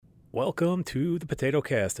Welcome to the Potato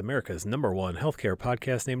Cast, America's #1 healthcare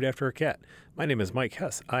podcast named after a cat. My name is Mike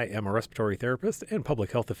Hess. I am a respiratory therapist and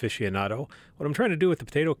public health aficionado. What I'm trying to do with the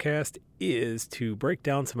Potato Cast is to break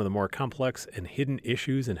down some of the more complex and hidden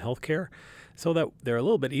issues in healthcare so that they're a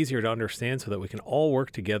little bit easier to understand so that we can all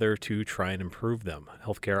work together to try and improve them.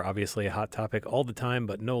 Healthcare, obviously a hot topic all the time,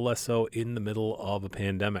 but no less so in the middle of a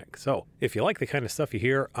pandemic. So if you like the kind of stuff you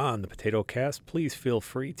hear on the Potato Cast, please feel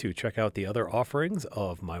free to check out the other offerings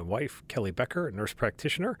of my wife, Kelly Becker, nurse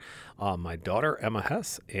practitioner, my daughter, Emma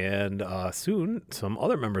Hess, and soon some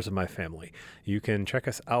other members of my family. You can check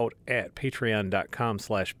us out at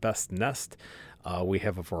patreon.com/bestnest. We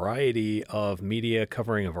have a variety of media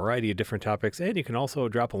covering a variety of different topics, and you can also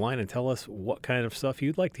drop a line and tell us what kind of stuff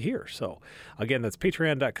you'd like to hear. So again, that's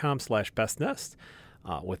patreon.com/bestnest.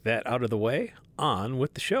 With that out of the way, on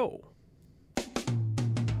with the show.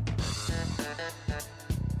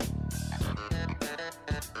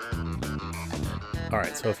 All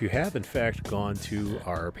right, so if you have, in fact, gone to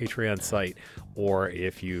our Patreon site, or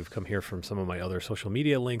if you've come here from some of my other social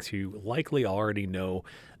media links, you likely already know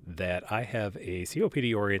that I have a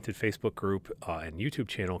COPD-oriented Facebook group and YouTube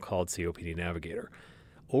channel called COPD Navigator.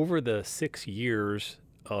 Over the 6 years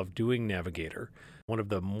of doing Navigator, one of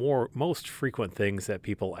the most frequent things that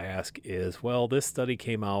people ask is, well, this study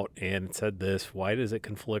came out and it said this. Why does it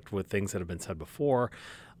conflict with things that have been said before?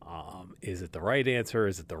 Is it the right answer?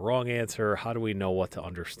 Is it the wrong answer? How do we know what to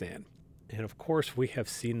understand? And of course, we have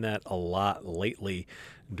seen that a lot lately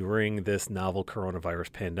during this novel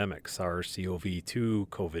coronavirus pandemic, SARS-CoV-2,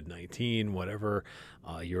 COVID-19, whatever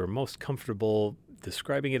you're most comfortable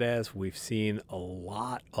describing it as. We've seen a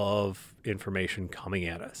lot of information coming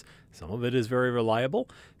at us. Some of it is very reliable.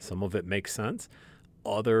 Some of it makes sense.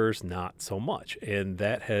 Others not so much. And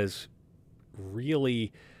that has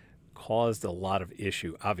really caused a lot of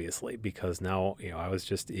issue, obviously, because now, I was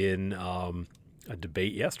just in a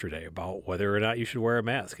debate yesterday about whether or not you should wear a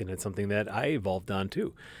mask, and it's something that I evolved on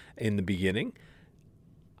too. In the beginning,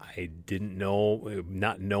 I didn't know,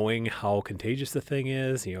 not knowing how contagious the thing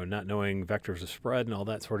is, not knowing vectors of spread and all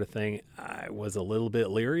that sort of thing. I was a little bit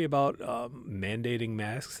leery about mandating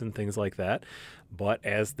masks and things like that. But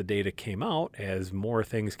as the data came out, as more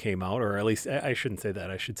things came out, or at least I shouldn't say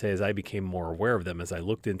that. I should say as I became more aware of them, as I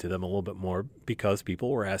looked into them a little bit more because people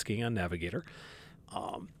were asking on Navigator,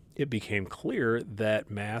 it became clear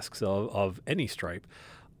that masks of any stripe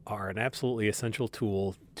are an absolutely essential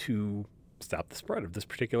tool to stop the spread of this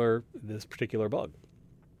particular bug.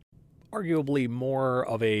 Arguably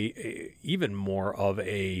even more of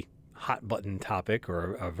a hot button topic,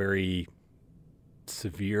 or a very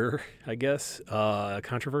severe, I guess,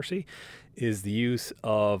 controversy is the use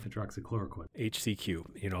of hydroxychloroquine,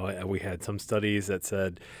 HCQ. We had some studies that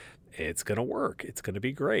said it's going to work, it's going to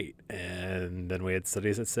be great. And then we had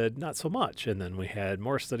studies that said not so much. And then we had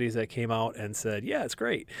more studies that came out and said, yeah, it's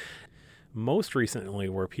great. Most recently,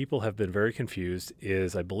 where people have been very confused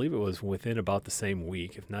is, I believe it was within about the same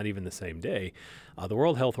week, if not even the same day, the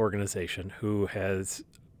World Health Organization, who has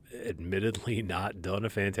admittedly not done a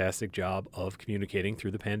fantastic job of communicating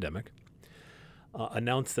through the pandemic,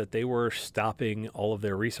 announced that they were stopping all of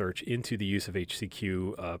their research into the use of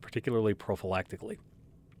HCQ, particularly prophylactically,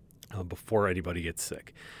 before anybody gets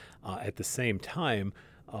sick. At the same time,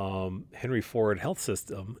 Henry Ford Health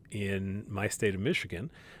System in my state of Michigan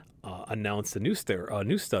announced a new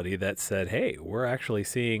study that said, hey, we're actually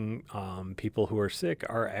seeing people who are sick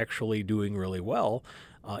are actually doing really well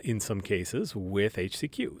in some cases with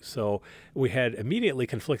HCQ. So we had immediately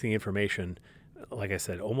conflicting information, like I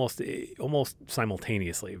said, almost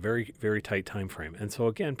simultaneously, very, very tight time frame. And so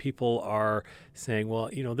again, people are saying,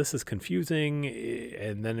 well, this is confusing.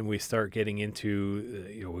 And then we start getting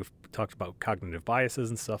into, we've talked about cognitive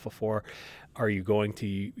biases and stuff before. Are you going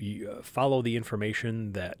to follow the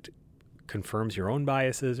information that confirms your own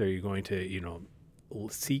biases? Are you going to,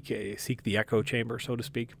 seek the echo chamber, so to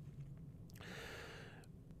speak?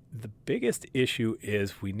 The biggest issue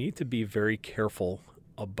is we need to be very careful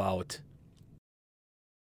about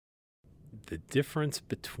the difference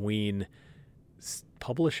between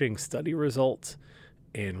publishing study results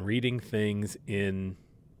and reading things in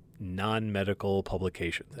non-medical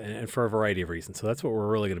publications, and for a variety of reasons. So that's what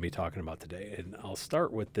we're really going to be talking about today. And I'll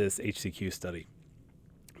start with this HCQ study,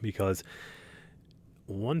 because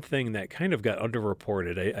one thing that kind of got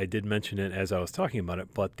underreported, I did mention it as I was talking about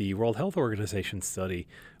it, but the World Health Organization study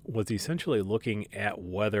was essentially looking at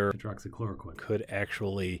whether hydroxychloroquine could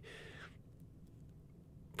actually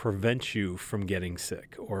prevent you from getting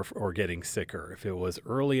sick or getting sicker. If it was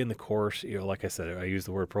early in the course, like I said, I use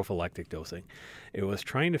the word prophylactic dosing. It was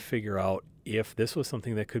trying to figure out if this was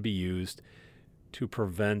something that could be used to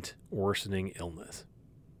prevent worsening illness.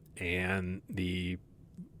 And the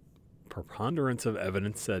preponderance of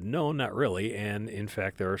evidence said no, not really. And in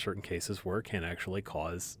fact, there are certain cases where it can actually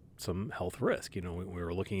cause some health risk. We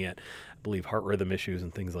were looking at, I believe, heart rhythm issues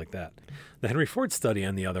and things like that. The Henry Ford study,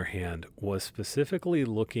 on the other hand, was specifically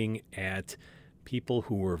looking at people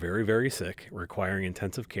who were very, very sick, requiring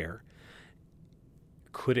intensive care.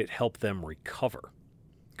 Could it help them recover?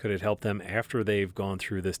 Could it help them after they've gone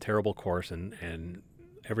through this terrible course and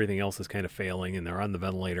everything else is kind of failing and they're on the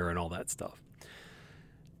ventilator and all that stuff?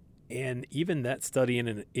 And even that study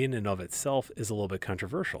in and of itself is a little bit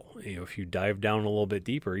controversial. If you dive down a little bit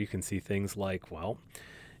deeper, you can see things like, well,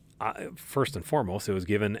 first and foremost, it was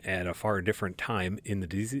given at a far different time in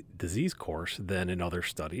the disease course than in other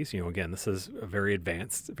studies. Again, this is very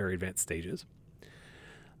advanced stages.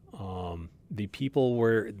 The people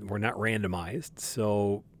were not randomized,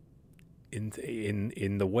 so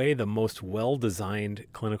in the way the most well-designed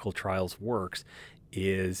clinical trials works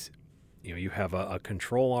is, you have a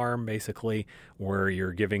control arm basically where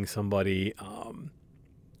you're giving somebody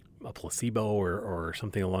a placebo or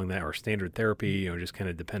something along that, or standard therapy, just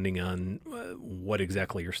kind of depending on what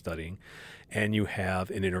exactly you're studying. And you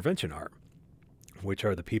have an intervention arm, which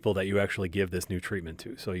are the people that you actually give this new treatment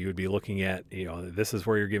to. So you would be looking at, this is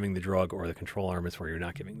where you're giving the drug, or the control arm is where you're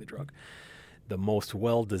not giving the drug. The most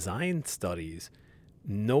well-designed studies,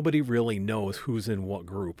 nobody really knows who's in what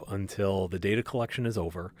group until the data collection is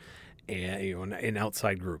over. And an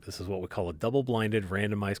outside group. This is what we call a double-blinded,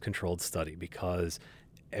 randomized, controlled study, because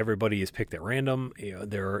everybody is picked at random.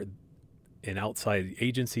 They're an outside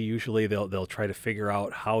agency. Usually, they'll try to figure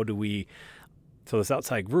out how do we. So this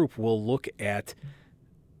outside group will look at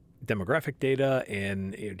demographic data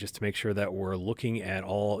and just to make sure that we're looking at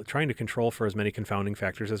trying to control for as many confounding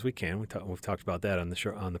factors as we can. We've talked about that on the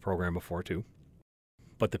show, on the program before too.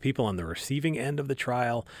 But the people on the receiving end of the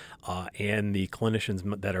trial and the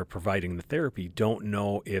clinicians that are providing the therapy don't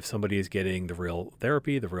know if somebody is getting the real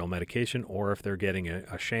therapy, the real medication, or if they're getting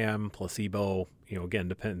a sham, placebo.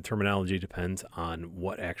 Again, terminology depends on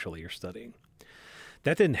what actually you're studying.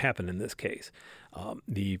 That didn't happen in this case.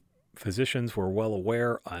 The physicians were well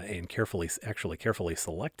aware and carefully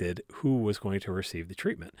selected who was going to receive the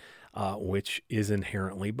treatment, which is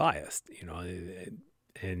inherently biased.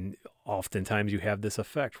 And oftentimes you have this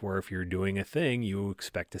effect where if you're doing a thing, you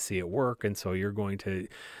expect to see it work. And so you're going to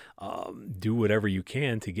do whatever you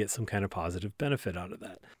can to get some kind of positive benefit out of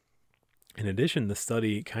that. In addition, the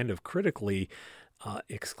study kind of critically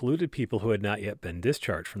excluded people who had not yet been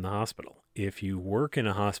discharged from the hospital. If you work in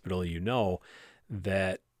a hospital, you know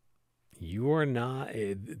that you are not,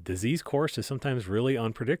 a disease course is sometimes really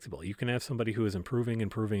unpredictable. You can have somebody who is improving,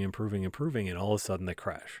 and all of a sudden they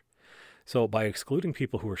crash. So by excluding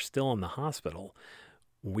people who are still in the hospital,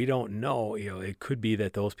 we don't know, it could be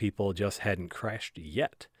that those people just hadn't crashed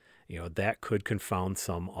yet. That could confound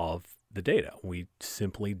some of the data. We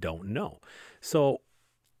simply don't know. So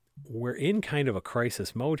we're in kind of a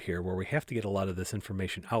crisis mode here where we have to get a lot of this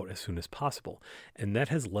information out as soon as possible. And that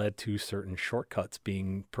has led to certain shortcuts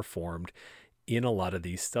being performed in a lot of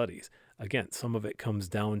these studies. Again, some of it comes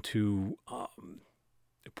down to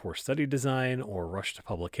poor study design or rush to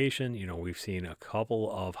publication. We've seen a couple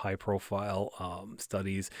of high-profile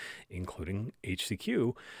studies, including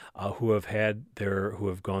HCQ, who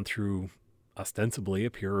have gone through ostensibly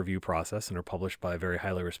a peer review process and are published by very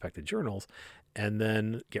highly respected journals, and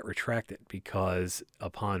then get retracted because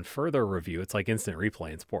upon further review, it's like instant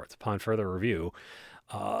replay in sports. Upon further review,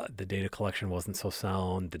 the data collection wasn't so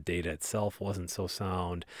sound, the data itself wasn't so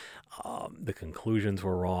sound, the conclusions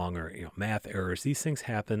were wrong, or math errors. These things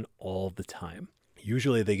happen all the time.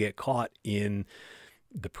 Usually they get caught in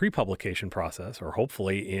the pre-publication process, or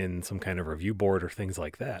hopefully in some kind of review board or things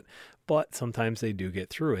like that. But sometimes they do get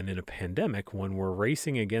through. And in a pandemic, when we're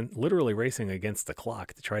literally racing against the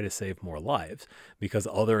clock to try to save more lives because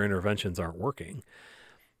other interventions aren't working,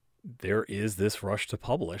 there is this rush to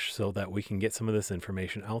publish so that we can get some of this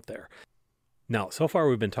information out there. Now, so far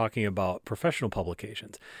we've been talking about professional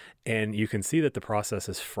publications, and you can see that the process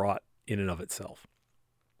is fraught in and of itself.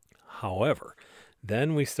 However,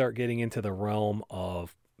 then we start getting into the realm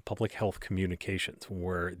of public health communications,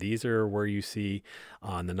 where these are where you see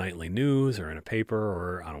on the nightly news or in a paper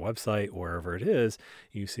or on a website, wherever it is,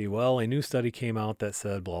 you see, well, a new study came out that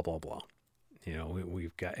said blah, blah, blah.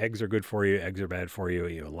 We've got eggs are good for you, eggs are bad for you,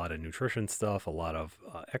 a lot of nutrition stuff, a lot of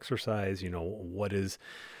exercise,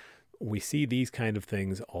 we see these kind of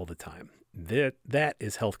things all the time. That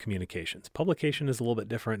is health communications. Publication is a little bit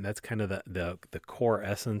different. That's kind of the core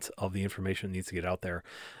essence of the information that needs to get out there.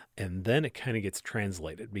 And then it kind of gets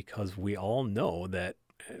translated, because we all know that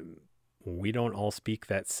we don't all speak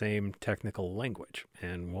that same technical language.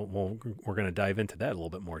 And we're going to dive into that a little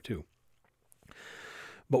bit more too.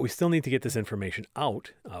 But we still need to get this information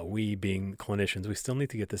out. We being clinicians, we still need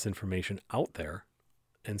to get this information out there.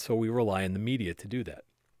 And so we rely on the media to do that.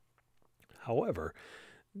 However,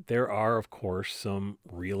 there are, of course, some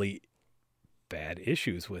really bad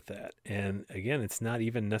issues with that. And again, it's not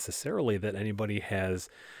even necessarily that anybody has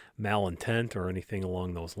malintent or anything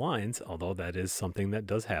along those lines, although that is something that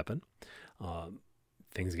does happen.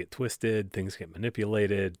 Things get twisted, things get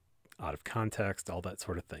manipulated, out of context, all that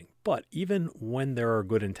sort of thing. But even when there are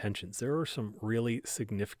good intentions, there are some really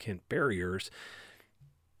significant barriers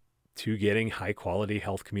to getting high quality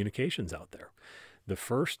health communications out there. The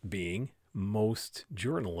first being most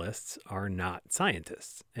journalists are not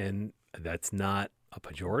scientists, and that's not a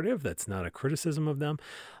pejorative. That's not a criticism of them.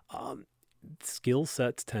 Skill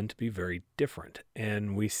sets tend to be very different,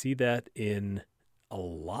 and we see that in a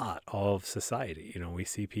lot of society. We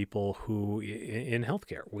see people who in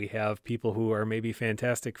healthcare, we have people who are maybe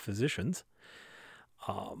fantastic physicians.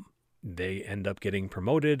 They end up getting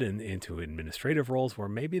promoted into administrative roles where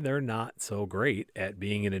maybe they're not so great at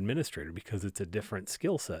being an administrator because it's a different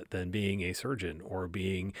skill set than being a surgeon or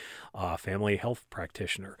being a family health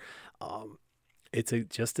practitioner. It's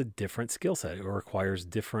just a different skill set. It requires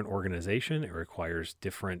different organization. It requires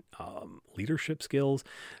different leadership skills,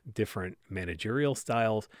 different managerial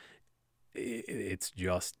styles. It's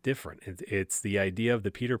just different. It's the idea of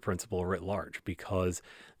the Peter Principle writ large, because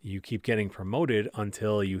you keep getting promoted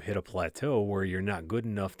until you hit a plateau where you're not good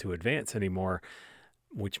enough to advance anymore,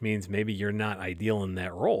 which means maybe you're not ideal in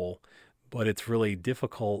that role, but it's really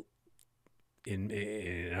difficult. And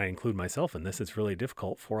I include myself in this, it's really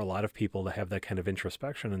difficult for a lot of people to have that kind of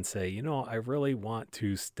introspection and say, I really want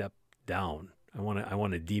to step down. I want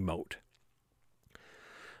to demote.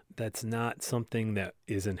 That's not something that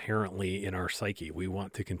is inherently in our psyche. We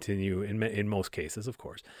want to continue, in most cases, of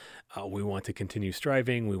course, we want to continue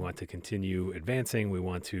striving. We want to continue advancing. We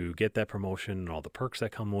want to get that promotion and all the perks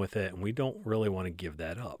that come with it. And we don't really want to give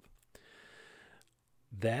that up.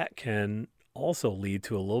 That can also lead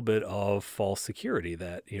to a little bit of false security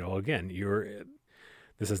that, again,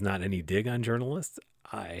 this is not any dig on journalists.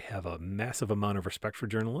 I have a massive amount of respect for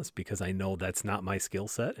journalists because I know that's not my skill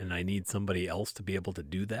set and I need somebody else to be able to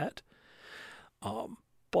do that.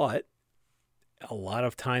 But a lot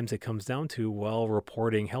of times it comes down to,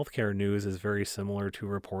 reporting healthcare news is very similar to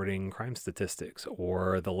reporting crime statistics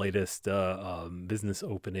or the latest business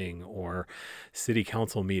opening or city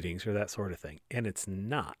council meetings or that sort of thing. And it's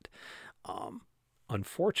not.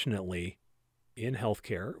 Unfortunately, in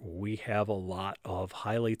healthcare, we have a lot of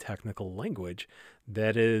highly technical language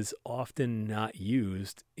that is often not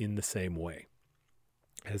used in the same way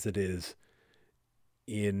as it is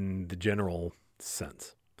in the general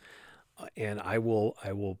sense. And I will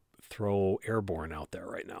throw airborne out there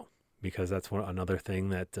right now, because that's another thing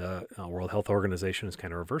that World Health Organization has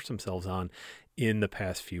kind of reversed themselves on in the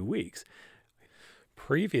past few weeks.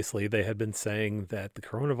 Previously, they had been saying that the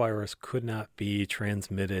coronavirus could not be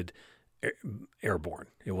transmitted airborne.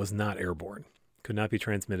 It was not airborne. Could not be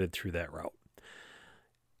transmitted through that route.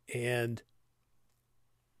 And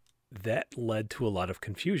that led to a lot of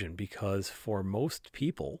confusion, because for most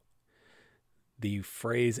people, the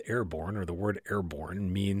phrase airborne or the word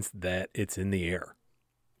airborne means that it's in the air.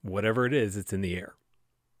 Whatever it is, it's in the air.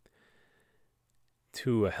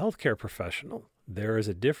 To a healthcare professional, there is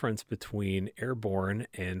a difference between airborne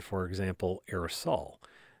and, for example, aerosol.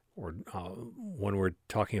 Or when we're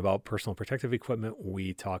talking about personal protective equipment,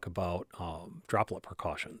 we talk about droplet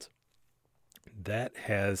precautions. That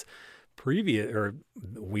has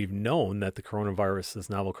we've known that the coronavirus, this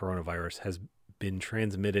novel coronavirus, has been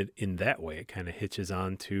transmitted in that way. It kind of hitches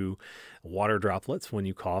on to water droplets when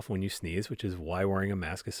you cough, when you sneeze, which is why wearing a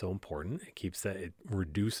mask is so important. It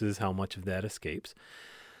reduces how much of that escapes.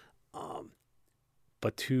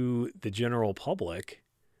 But to the general public,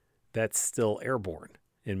 that's still airborne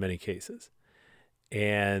in many cases.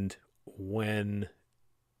 And when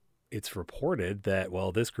it's reported that,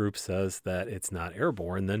 this group says that it's not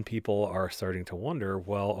airborne, then people are starting to wonder,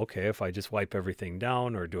 okay, if I just wipe everything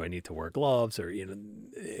down, or do I need to wear gloves? Or,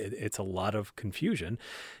 it's a lot of confusion.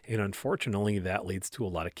 And unfortunately, that leads to a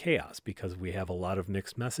lot of chaos, because we have a lot of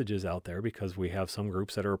mixed messages out there, because we have some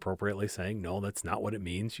groups that are appropriately saying, no, that's not what it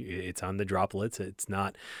means. It's on the droplets. It's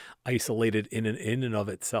not isolated in and of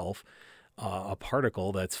itself. A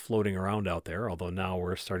particle that's floating around out there, although now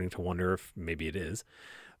we're starting to wonder if maybe it is.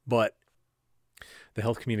 But the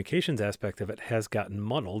health communications aspect of it has gotten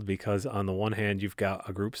muddled, because on the one hand, you've got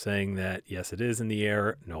a group saying that, yes, it is in the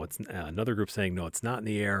air. No, it's another group saying, no, it's not in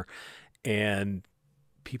the air. And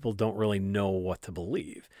people don't really know what to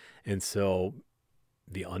believe. And so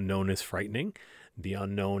the unknown is frightening. The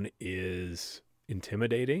unknown is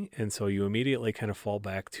intimidating. And so you immediately kind of fall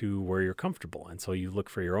back to where you're comfortable. And so you look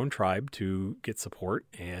for your own tribe to get support,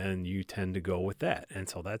 and you tend to go with that. And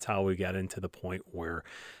so that's how we got into the point where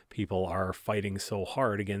people are fighting so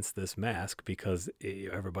hard against this mask, because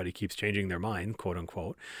everybody keeps changing their mind, quote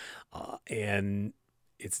unquote. And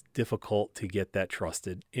it's difficult to get that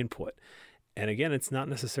trusted input. And again, it's not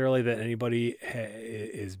necessarily that anybody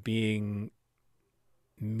is being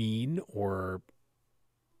mean or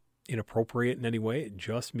inappropriate in any way. It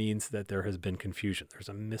just means that there has been confusion. There's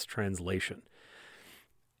a mistranslation.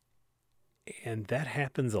 And that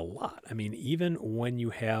happens a lot. I mean, even when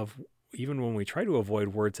we try to avoid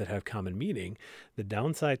words that have common meaning, the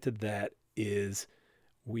downside to that is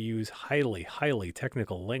we use highly, highly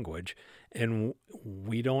technical language, and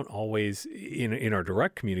we don't always, in our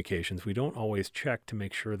direct communications, we don't always check to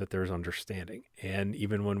make sure that there's understanding. And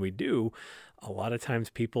even when we do, a lot of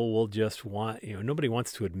times people will just want, nobody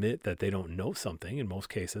wants to admit that they don't know something in most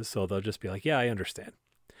cases, so they'll just be like, yeah, I understand.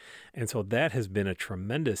 And so that has been a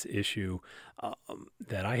tremendous issue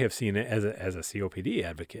that I have seen as a COPD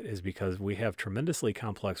advocate, is because we have tremendously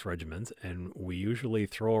complex regimens, and we usually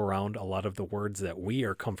throw around a lot of the words that we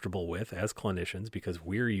are comfortable with as clinicians because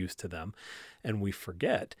we're used to them. And we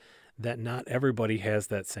forget that not everybody has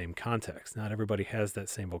that same context. Not everybody has that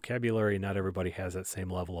same vocabulary. Not everybody has that same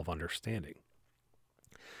level of understanding.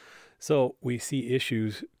 So we see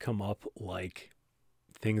issues come up like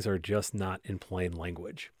things are just not in plain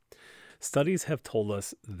language. Studies have told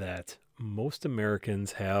us that most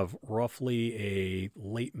Americans have roughly a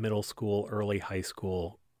late middle school, early high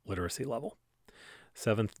school literacy level.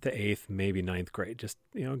 7th to 8th, maybe 9th grade. Just,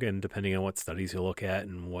 again, depending on what studies you look at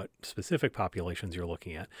and what specific populations you're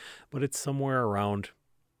looking at. But it's somewhere around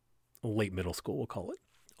late middle school, we'll call it.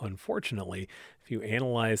 Unfortunately, if you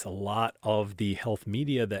analyze a lot of the health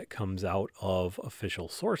media that comes out of official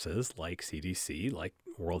sources like CDC, like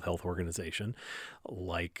World Health Organization,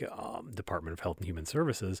 like Department of Health and Human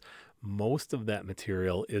Services, most of that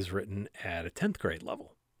material is written at a 10th grade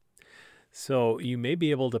level. So you may be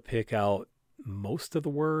able to pick out most of the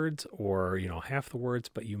words or, half the words,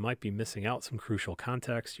 but you might be missing out some crucial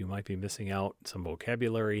context. You might be missing out some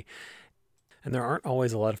vocabulary. And there aren't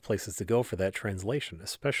always a lot of places to go for that translation,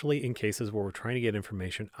 especially in cases where we're trying to get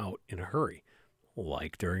information out in a hurry,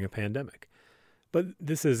 like during a pandemic. But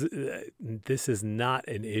this is not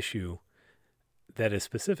an issue that is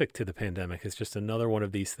specific to the pandemic. It's just another one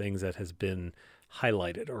of these things that has been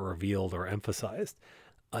highlighted or revealed or emphasized.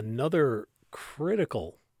 Another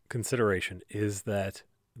critical consideration is that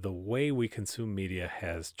the way we consume media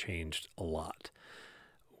has changed a lot.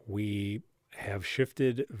 We have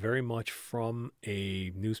shifted very much from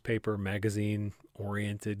a newspaper,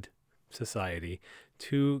 magazine-oriented society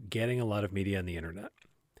to getting a lot of media on the internet.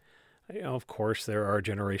 Of course, there are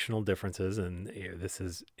generational differences, and this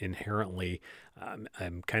is inherently,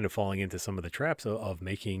 I'm kind of falling into some of the traps of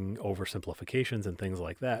making oversimplifications and things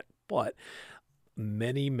like that. But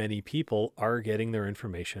many, many people are getting their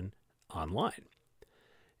information online.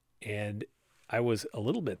 And I was a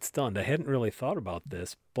little bit stunned. I hadn't really thought about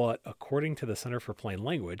this, but according to the Center for Plain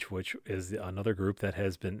Language, which is another group that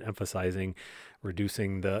has been emphasizing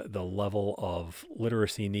reducing the level of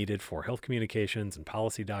literacy needed for health communications and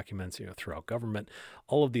policy documents, throughout government,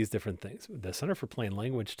 all of these different things. The Center for Plain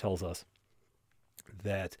Language tells us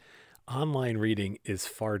that online reading is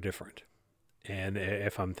far different. And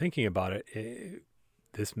if I'm thinking about it,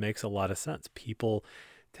 this makes a lot of sense. People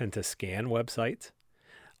tend to scan websites.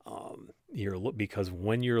 Because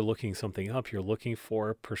when you're looking something up, you're looking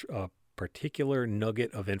for a particular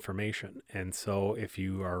nugget of information. And so if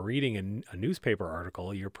you are reading a newspaper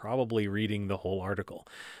article, you're probably reading the whole article.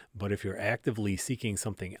 But if you're actively seeking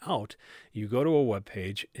something out, you go to a web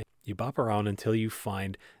page and you bop around until you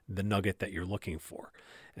find the nugget that you're looking for.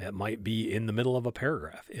 It might be in the middle of a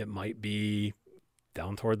paragraph. It might be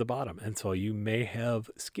down toward the bottom. And so you may have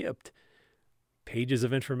skipped pages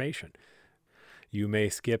of information. You may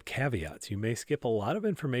skip caveats. You may skip a lot of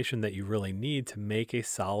information that you really need to make a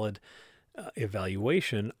solid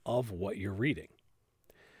evaluation of what you're reading.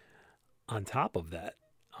 On top of that,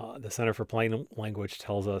 the Center for Plain Language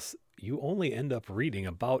tells us you only end up reading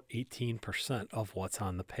about 18% of what's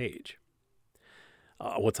on the page,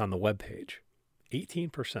 what's on the web page.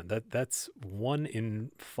 18%. That's 1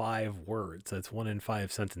 in 5 words. That's 1 in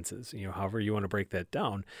 5 sentences. However you want to break that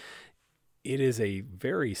down. It is a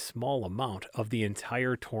very small amount of the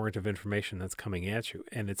entire torrent of information that's coming at you.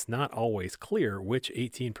 And it's not always clear which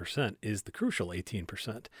 18% is the crucial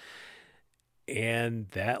 18%. And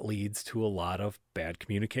that leads to a lot of bad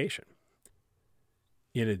communication.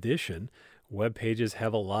 In addition, web pages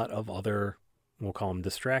have a lot of other, we'll call them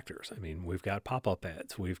distractors. I mean, we've got pop-up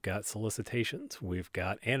ads, we've got solicitations, we've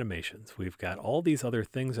got animations, we've got all these other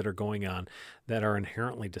things that are going on that are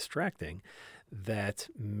inherently distracting that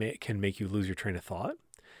can make you lose your train of thought.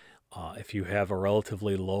 If you have a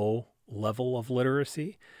relatively low level of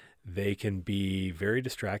literacy, they can be very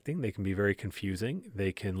distracting. They can be very confusing.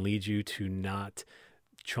 They can lead you to not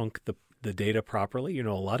chunk the data properly.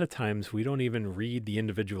 A lot of times we don't even read the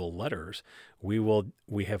individual letters.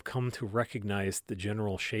 We have come to recognize the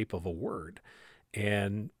general shape of a word.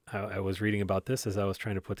 And I was reading about this as I was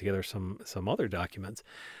trying to put together some other documents.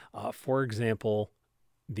 For example,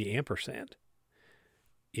 the ampersand.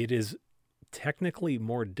 It is technically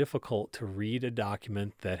more difficult to read a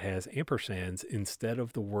document that has ampersands instead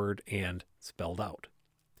of the word and spelled out.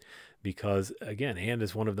 Because again, and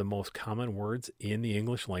is one of the most common words in the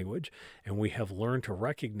English language, and we have learned to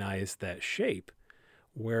recognize that shape,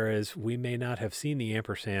 whereas we may not have seen the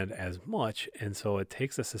ampersand as much, and so it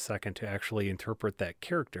takes us a second to actually interpret that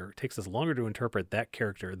character. It takes us longer to interpret that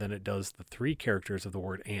character than it does the three characters of the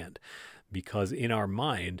word and, because in our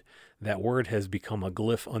mind, that word has become a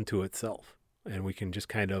glyph unto itself. And we can just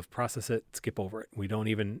kind of process it, skip over it. We don't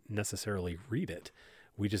even necessarily read it.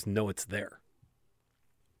 We just know it's there.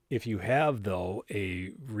 If you have, though,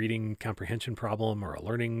 a reading comprehension problem or a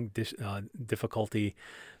learning difficulty,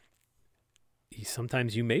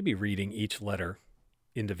 sometimes you may be reading each letter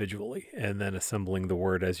individually and then assembling the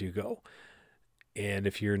word as you go. And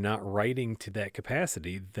if you're not writing to that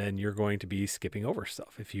capacity, then you're going to be skipping over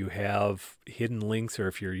stuff. If you have hidden links, or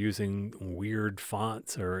if you're using weird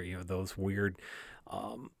fonts, or those weird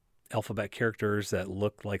alphabet characters that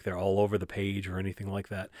look like they're all over the page or anything like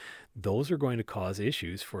that, those are going to cause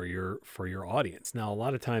issues for your audience. Now, a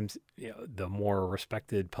lot of times, the more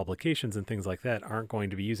respected publications and things like that aren't going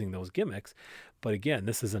to be using those gimmicks. But again,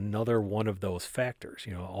 this is another one of those factors.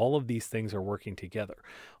 All of these things are working together.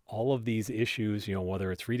 All of these issues,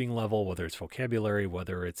 whether it's reading level, whether it's vocabulary,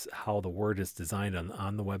 whether it's how the word is designed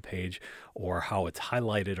on the web page, or how it's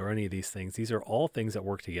highlighted, or any of these things, these are all things that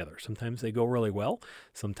work together. Sometimes they go really well.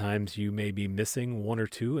 Sometimes you may be missing one or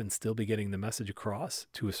two and still be getting the message across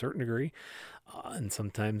to a certain degree. And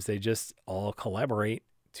sometimes they just all collaborate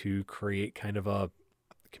to create kind of a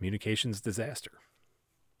communications disaster.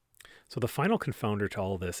 So the final confounder to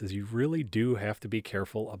all of this is you really do have to be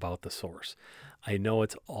careful about the source. I know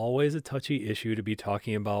it's always a touchy issue to be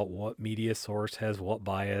talking about what media source has what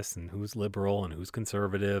bias, and who's liberal and who's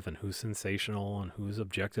conservative and who's sensational and who's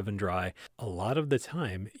objective and dry. A lot of the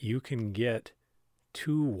time you can get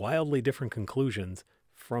two wildly different conclusions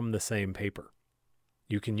from the same paper.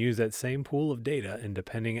 You can use that same pool of data, and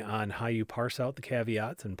depending on how you parse out the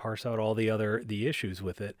caveats and parse out all the issues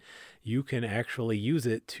with it, you can actually use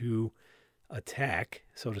it to attack,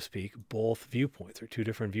 so to speak, both viewpoints, or two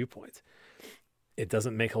different viewpoints. It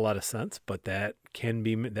doesn't make a lot of sense, but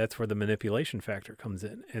that's where the manipulation factor comes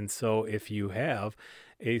in. And so if you have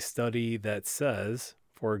a study that says,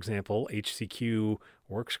 for example, HCQ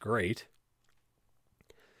works great,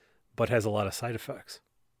 but has a lot of side effects,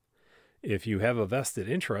 if you have a vested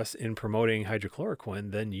interest in promoting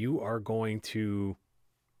hydrochloroquine, then you are going to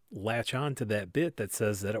latch on to that bit that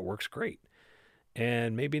says that it works great,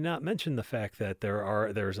 and maybe not mention the fact that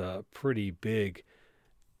there's a pretty big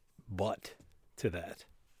but to that.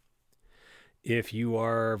 If you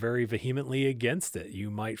are very vehemently against it,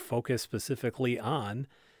 you might focus specifically on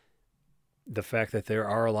the fact that there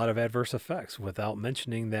are a lot of adverse effects without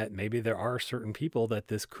mentioning that maybe there are certain people that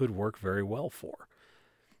this could work very well for.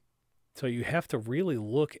 So you have to really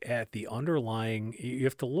look at you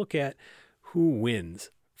have to look at who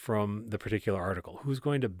wins from the particular article, who's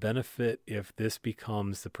going to benefit if this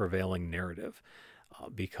becomes the prevailing narrative,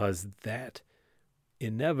 because that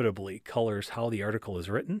inevitably colors how the article is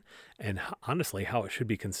written and honestly how it should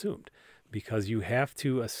be consumed, because you have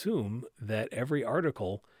to assume that every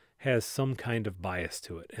article has some kind of bias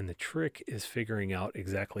to it. And the trick is figuring out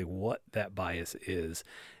exactly what that bias is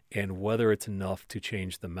and whether it's enough to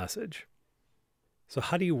change the message. So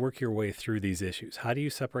how do you work your way through these issues? How do you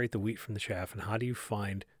separate the wheat from the chaff, and how do you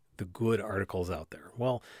find the good articles out there?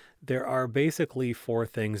 Well, there are basically four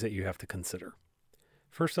things that you have to consider.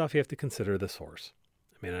 First off, you have to consider the source.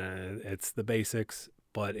 I mean, it's the basics,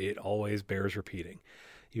 but it always bears repeating.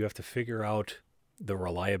 You have to figure out the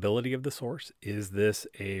reliability of the source. Is this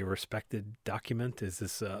a respected document? Is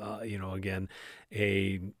this, again,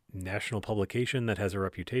 a national publication that has a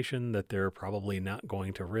reputation that they're probably not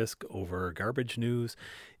going to risk over garbage news?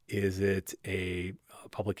 Is it a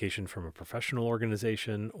publication from a professional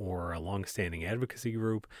organization or a longstanding advocacy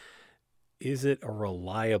group? Is it a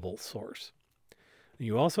reliable source?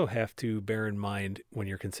 You also have to bear in mind when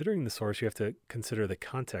you're considering the source, you have to consider the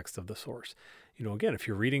context of the source. Again, if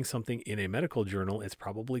you're reading something in a medical journal, it's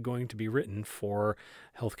probably going to be written for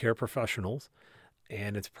healthcare professionals,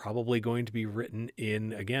 and it's probably going to be written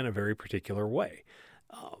in, again, a very particular way.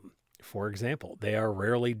 For example, they are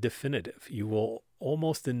rarely definitive. You will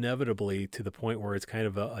almost inevitably, to the point where it's kind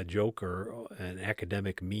of a joke or an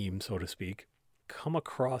academic meme, so to speak, come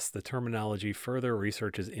across the terminology further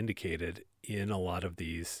research is indicated in a lot of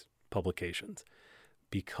these publications.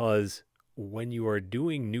 Because when you are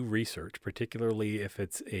doing new research, particularly if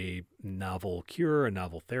it's a novel cure, a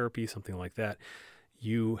novel therapy, something like that,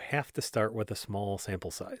 you have to start with a small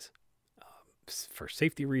sample size. For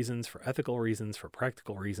safety reasons, for ethical reasons, for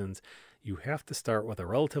practical reasons, you have to start with a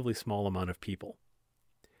relatively small amount of people.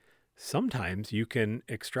 Sometimes you can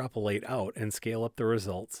extrapolate out and scale up the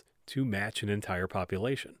results to match an entire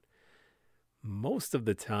population. Most of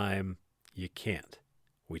the time, you can't.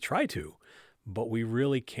 We try to, but we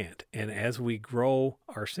really can't. And as we grow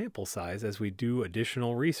our sample size, as we do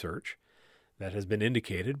additional research that has been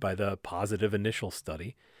indicated by the positive initial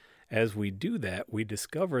study, as we do that, we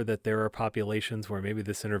discover that there are populations where maybe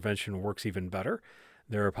this intervention works even better.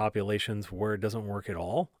 There are populations where it doesn't work at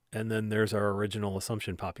all. And then there's our original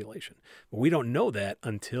assumption population. But we don't know that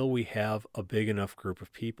until we have a big enough group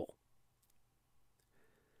of people.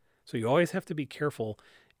 So you always have to be careful.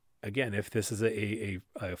 Again, if this is a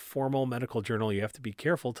formal medical journal, you have to be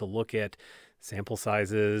careful to look at sample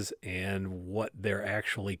sizes and what they're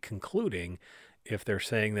actually concluding. If they're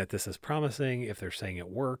saying that this is promising, if they're saying it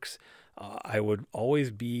works, I would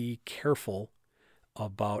always be careful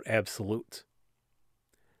about absolutes.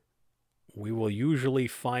 We will usually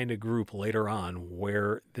find a group later on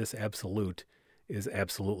where this absolute is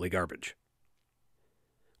absolutely garbage.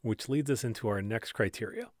 Which leads us into our next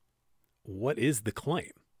criteria. What is the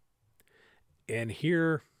claim? And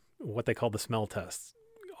here, what they call the smell test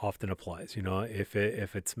often applies. If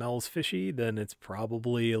it smells fishy, then it's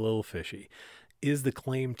probably a little fishy. Is the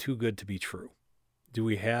claim too good to be true? Do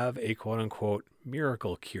we have a quote-unquote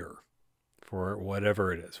miracle cure for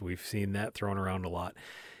whatever it is? We've seen that thrown around a lot.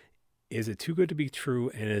 Is it too good to be true,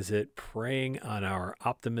 and is it preying on our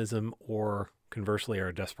optimism or conversely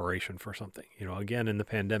our desperation for something? Again, in the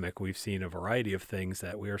pandemic, we've seen a variety of things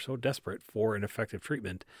that we are so desperate for an effective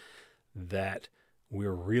treatment that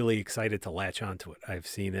we're really excited to latch onto it. I've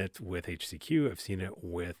seen it with HCQ. I've seen it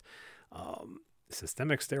with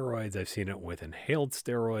systemic steroids. I've seen it with inhaled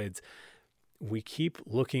steroids. We keep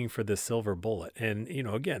looking for the silver bullet. And,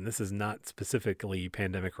 again, this is not specifically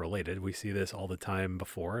pandemic related. We see this all the time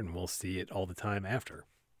before, and we'll see it all the time after.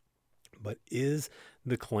 But is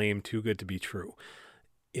the claim too good to be true?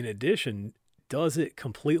 In addition, does it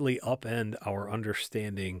completely upend our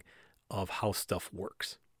understanding of how stuff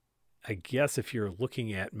works? I guess if you're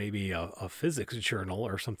looking at maybe a physics journal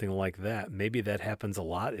or something like that, maybe that happens a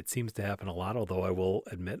lot. It seems to happen a lot, although I will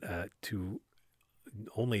admit to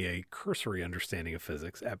only a cursory understanding of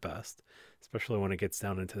physics at best, especially when it gets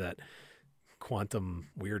down into that quantum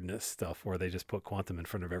weirdness stuff where they just put quantum in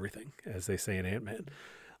front of everything, as they say in Ant-Man.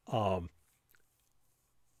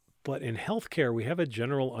 But in healthcare, we have a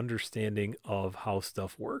general understanding of how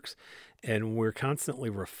stuff works, and we're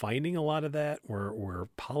constantly refining a lot of that. We're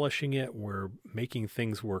polishing it. We're making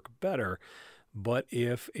things work better. But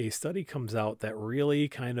if a study comes out that really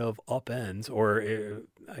kind of upends, or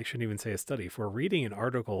I shouldn't even say a study, if we're reading an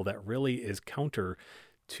article that really is counter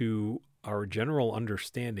to our general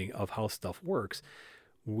understanding of how stuff works,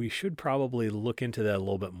 we should probably look into that a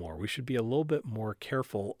little bit more. We should be a little bit more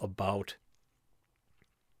careful about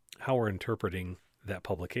how we're interpreting that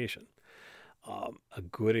publication. A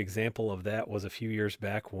good example of that was a few years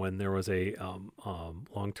back when there was a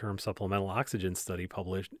long-term supplemental oxygen study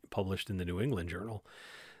published in the New England Journal,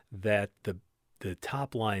 that the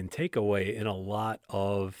top line takeaway in a lot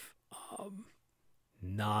of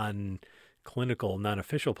non-clinical,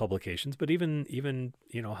 non-official publications, but even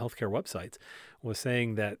healthcare websites, was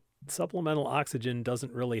saying that supplemental oxygen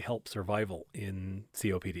doesn't really help survival in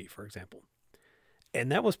COPD, for example. And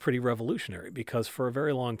that was pretty revolutionary, because for a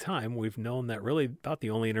very long time, we've known that really about the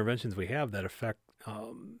only interventions we have that affect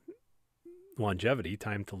longevity,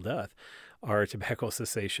 time till death, are tobacco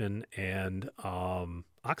cessation and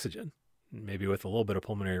oxygen, maybe with a little bit of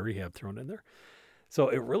pulmonary rehab thrown in there. So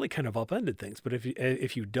it really kind of upended things. But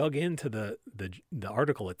if you dug into the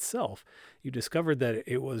article itself, you discovered that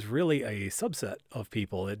it was really a subset of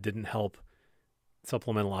people. It didn't help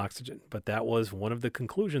supplemental oxygen. But that was one of the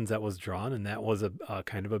conclusions that was drawn, and that was a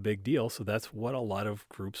kind of a big deal. So that's what a lot of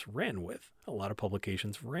groups ran with, a lot of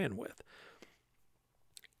publications ran with.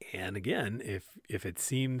 And again, if it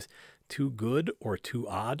seems too good or too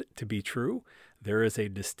odd to be true, there is a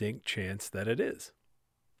distinct chance that it is.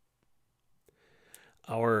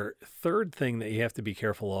 Our third thing that you have to be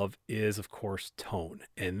careful of is, of course, tone.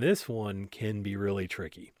 And this one can be really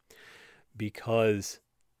tricky because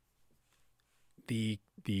the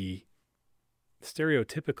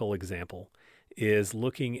stereotypical example is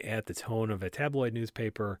looking at the tone of a tabloid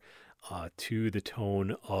newspaper to the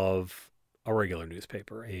tone of a regular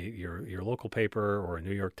newspaper, your local paper, or a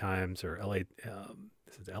New York Times, or LA.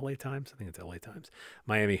 Is it LA Times? I think it's LA Times.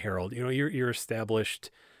 Miami Herald. You know, your established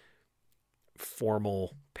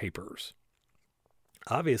formal papers.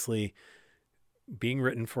 Obviously, being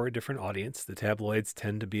written for a different audience, the tabloids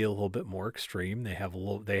tend to be a little bit more extreme. They have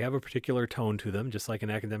a particular tone to them, just like an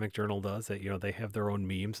academic journal does. That, you know, they have their own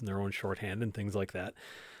memes and their own shorthand and things like that.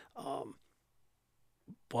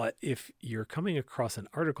 But if you're coming across an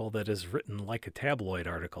article that is written like a tabloid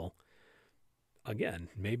article, again,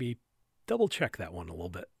 maybe double check that one a little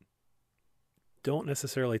bit. Don't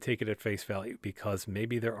necessarily take it at face value, because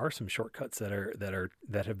maybe there are some shortcuts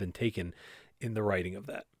that have been taken in the writing of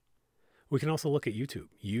that. We can also look at YouTube.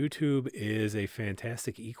 YouTube is a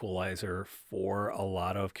fantastic equalizer for a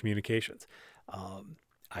lot of communications.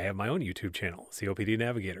 I have my own YouTube channel, COPD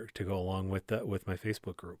Navigator, to go along with my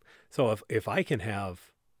Facebook group. So if I can have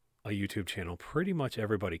a YouTube channel, pretty much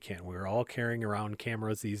everybody can. We're all carrying around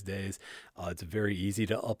cameras these days. It's very easy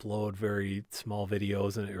to upload very small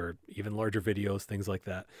videos or even larger videos, things like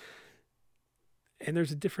that. And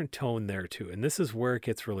there's a different tone there too. And this is where it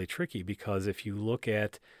gets really tricky, because if you look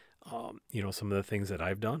at some of the things that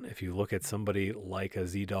I've done, if you look at somebody like a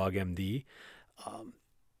ZDogg MD,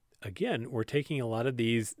 again, we're taking a lot of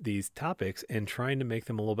these topics and trying to make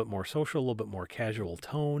them a little bit more social, a little bit more casual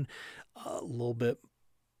tone, a little bit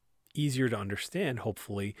easier to understand,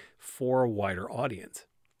 hopefully, for a wider audience.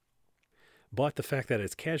 But the fact that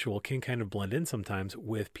it's casual can kind of blend in sometimes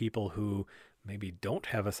with people who maybe don't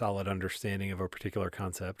have a solid understanding of a particular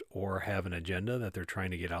concept, or have an agenda that they're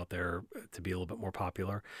trying to get out there to be a little bit more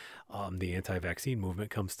popular. The anti-vaccine movement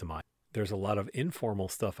comes to mind. There's a lot of informal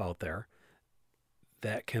stuff out there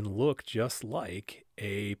that can look just like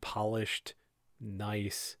a polished,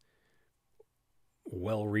 nice,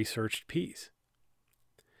 well-researched piece.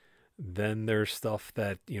 Then there's stuff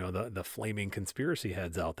that, the flaming conspiracy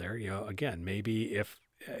heads out there, again, maybe if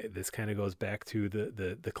this kind of goes back to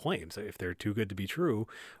the claims, if they're too good to be true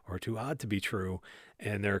or too odd to be true,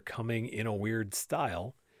 and they're coming in a weird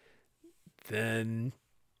style, then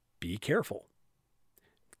be careful.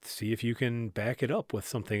 See if you can back it up with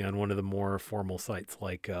something on one of the more formal sites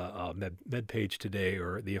like MedPage Today,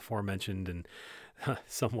 or the aforementioned and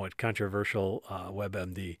somewhat controversial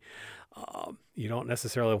WebMD. You don't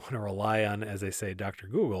necessarily want to rely on, as they say, Dr.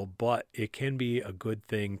 Google, but it can be a good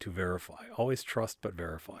thing to verify. Always trust but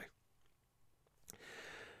verify.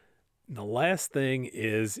 The last thing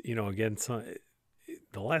is, the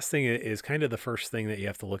last thing is kind of the first thing that you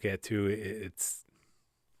have to look at too. It's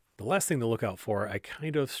the last thing to look out for. I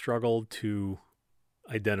kind of struggled to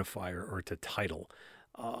identify or to title,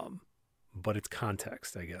 but it's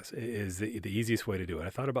context, I guess, is the easiest way to do it. I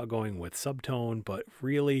thought about going with subtone, but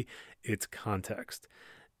really it's context.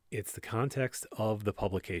 It's the context of the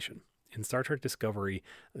publication. In Star Trek Discovery,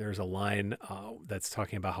 there's a line that's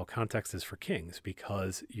talking about how context is for kings,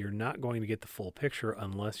 because you're not going to get the full picture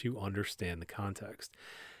unless you understand the context.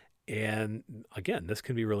 And again, this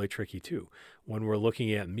can be really tricky too. When we're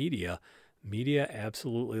looking at media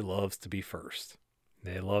absolutely loves to be first.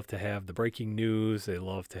 They love to have the breaking news. They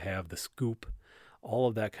love to have the scoop, all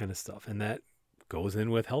of that kind of stuff. And that goes in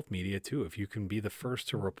with health media too. If you can be the first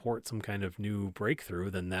to report some kind of new breakthrough,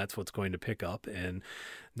 then that's what's going to pick up and,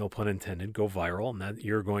 no pun intended, go viral. And that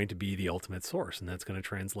you're going to be the ultimate source. And that's going to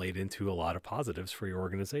translate into a lot of positives for your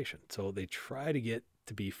organization. So they try to get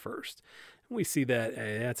to be first. And we see that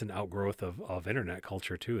that's an outgrowth of internet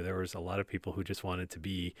culture too. There was a lot of people who just wanted to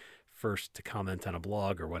be first to comment on a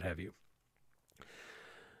blog or what have you.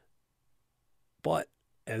 But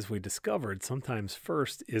as we discovered, sometimes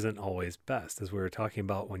first isn't always best. As we were talking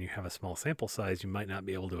about, when you have a small sample size, you might not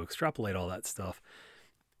be able to extrapolate all that stuff,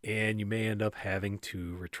 and you may end up having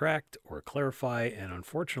to retract or clarify. And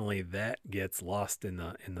unfortunately, that gets lost in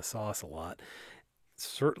the sauce a lot.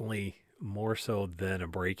 Certainly more so than a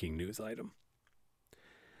breaking news item.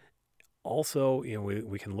 Also,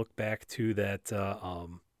 we can look back to that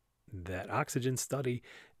oxygen study,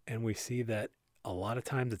 and we see that a lot of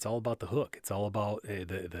times it's all about the hook. It's all about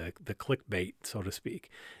the clickbait, so to speak.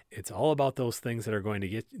 It's all about those things that are going to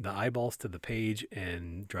get the eyeballs to the page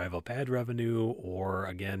and drive up ad revenue, or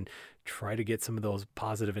again, try to get some of those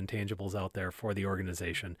positive intangibles out there for the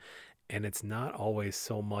organization. And it's not always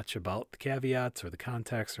so much about the caveats or the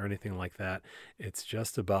context or anything like that. It's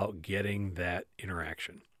just about getting that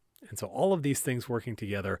interaction. And so all of these things working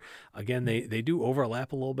together, again, they do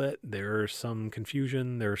overlap a little bit. There's some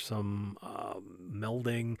confusion. There's some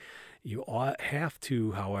melding. You have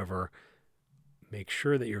to, however, make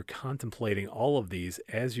sure that you're contemplating all of these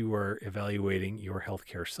as you are evaluating your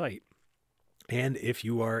healthcare site. And if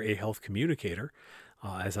you are a health communicator,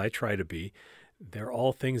 as I try to be, they're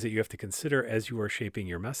all things that you have to consider as you are shaping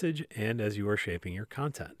your message and as you are shaping your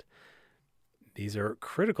content. These are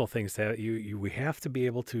critical things that we have to be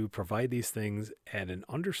able to provide these things at an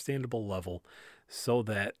understandable level so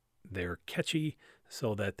that they're catchy,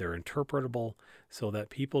 so that they're interpretable, so that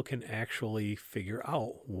people can actually figure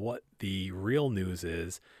out what the real news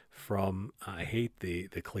is from, I hate the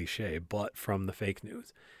cliche, but from the fake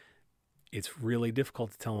news. It's really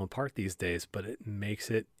difficult to tell them apart these days, but it makes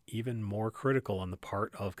it even more critical on the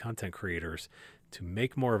part of content creators to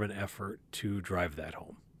make more of an effort to drive that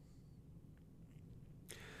home.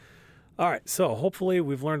 All right, so hopefully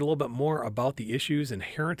we've learned a little bit more about the issues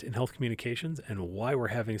inherent in health communications and why we're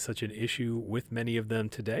having such an issue with many of them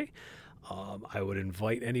today. I would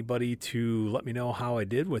invite anybody to let me know how I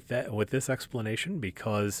did with this explanation,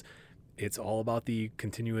 because it's all about the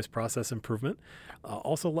continuous process improvement.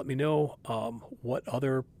 Also, let me know what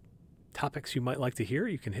other topics you might like to hear.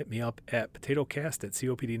 You can hit me up at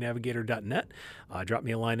potatocast@copdnavigator.net. Drop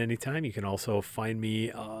me a line anytime. You can also find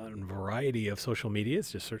me on a variety of social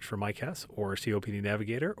medias. Just search for Mike Hess or COPD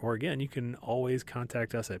Navigator. Or again, you can always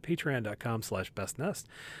contact us at patreon.com/bestnest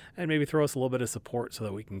and maybe throw us a little bit of support so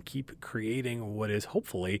that we can keep creating what is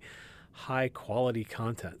hopefully high quality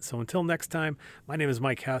content. So until next time, my name is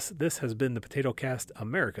Mike Hess. This has been the Potato Cast,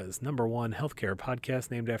 America's #1 healthcare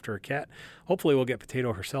podcast named after a cat. Hopefully we'll get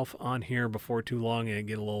Potato herself on here before too long and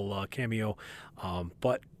get a little cameo.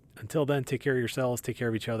 But until then, take care of yourselves, take care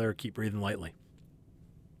of each other, keep breathing lightly.